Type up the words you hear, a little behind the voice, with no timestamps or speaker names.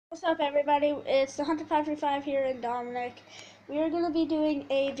What's up, everybody? It's the Hunter535 here and Dominic. We are going to be doing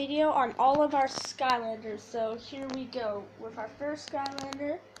a video on all of our Skylanders. So here we go with our first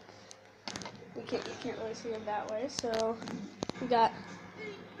Skylander. You can't really see him that way. So we got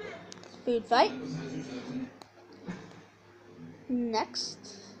Food Fight.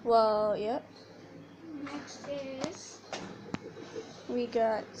 Next, Next is we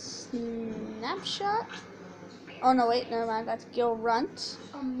got Snapshot. Oh no, wait, never mind. That's Gil Runt.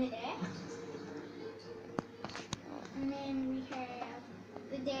 a minute. And then we have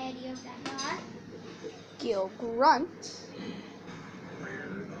the daddy of that guy. Gil Grunt.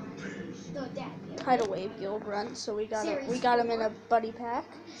 The daddy. Tidal Wave Gil Grunt. So we got Series him in 4. a buddy pack.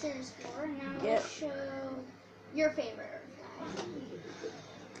 Series 4. Now Yep. we'll show your favorite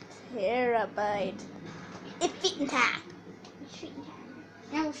guy. Terabyte. It's feeding time.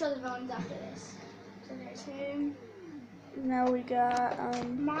 Now we'll show the villains after this. So there's him. Now we got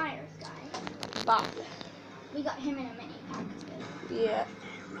Myers guy. Bob. We got him in a mini pack. Yeah.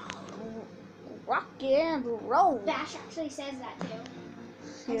 Rock and roll. Bash actually says that too.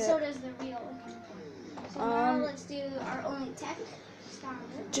 Yeah. And so does the real. So now let's do our only tech.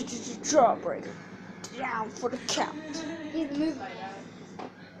 Jawbreaker. Down for the count. He's the movie.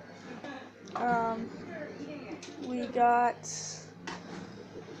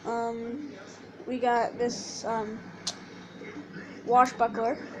 We got this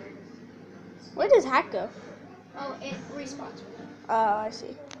washbuckler. Where does hat go? Oh, it respawns. Oh, I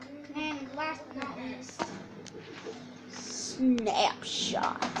see. And last but not least,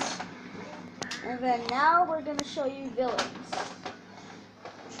 Snapshot. And then now we're gonna show you villains.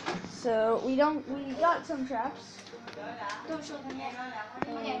 So we got some traps. don't show them yet.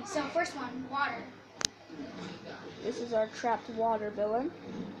 Okay, so first one, water. This is our trapped water villain.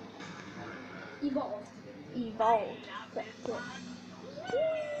 Evolved. Evolved.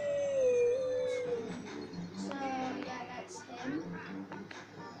 So yeah, that's him.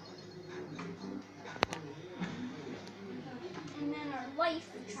 And then our life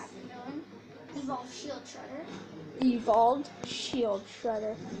trapped villain, Evolved Shield Shredder. Evolved Shield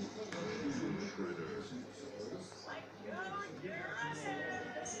Shredder.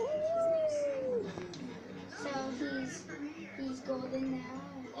 So he's golden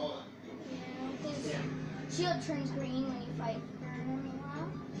now. His shield turns green when you fight for him a while.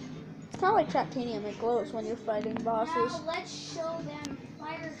 It's kind of like Traptanium. It glows when you're fighting bosses. Now let's show them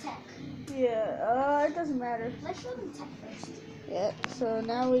fire tech. Yeah, it doesn't matter. Let's show them tech first. Yeah, so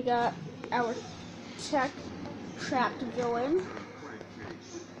now we got our tech trapped villain,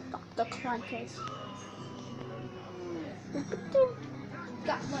 Dr. Clunkers.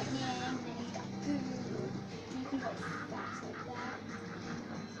 Got lightning, and he's got goo. And he can go fast like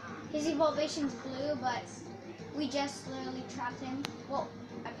that. His evolution's blue, but we just literally trapped him. Well,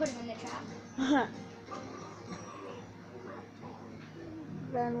 I put him in the trap.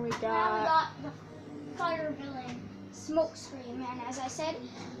 Then we Now we got got the fire villain, Smokescream, and as I said,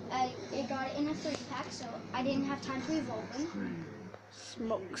 I got it in a 3-pack, so I didn't have time to evolve him.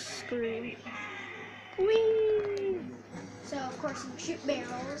 Smokescream. Whee! So of course he can shoot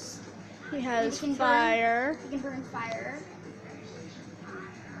barrels. He has He can fire. He can burn fire.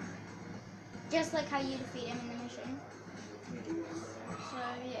 Just like how you defeat him in the mission. So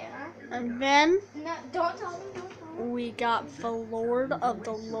yeah. And then No, don't tell me, don't tell me. we got the Lord of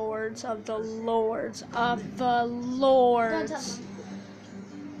the Lords of the Lords of the Don't Lords. tell them.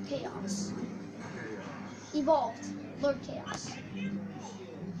 Chaos. Evolved. Lord Chaos.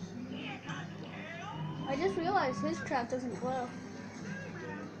 I just realized his trap doesn't glow.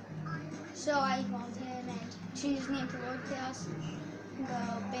 So I evolved him and changed his name to Lord Chaos.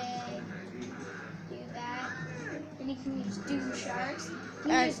 Go big. Do that. Then he can use Doom Sharks. He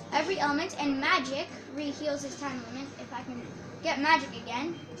can use every element, and magic re-heals his time limit. If I can get magic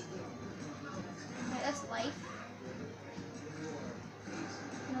again. Okay, that's life.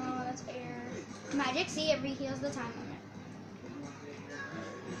 No, that's air. Magic, see, it re-heals the time limit.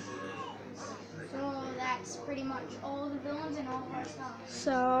 So that's pretty much all the villains and all of our stuff.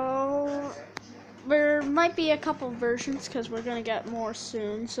 So there might be a couple versions because we're gonna get more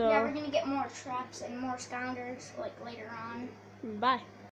soon. So Yeah, we're gonna get more traps and more Skylanders like later on. bye.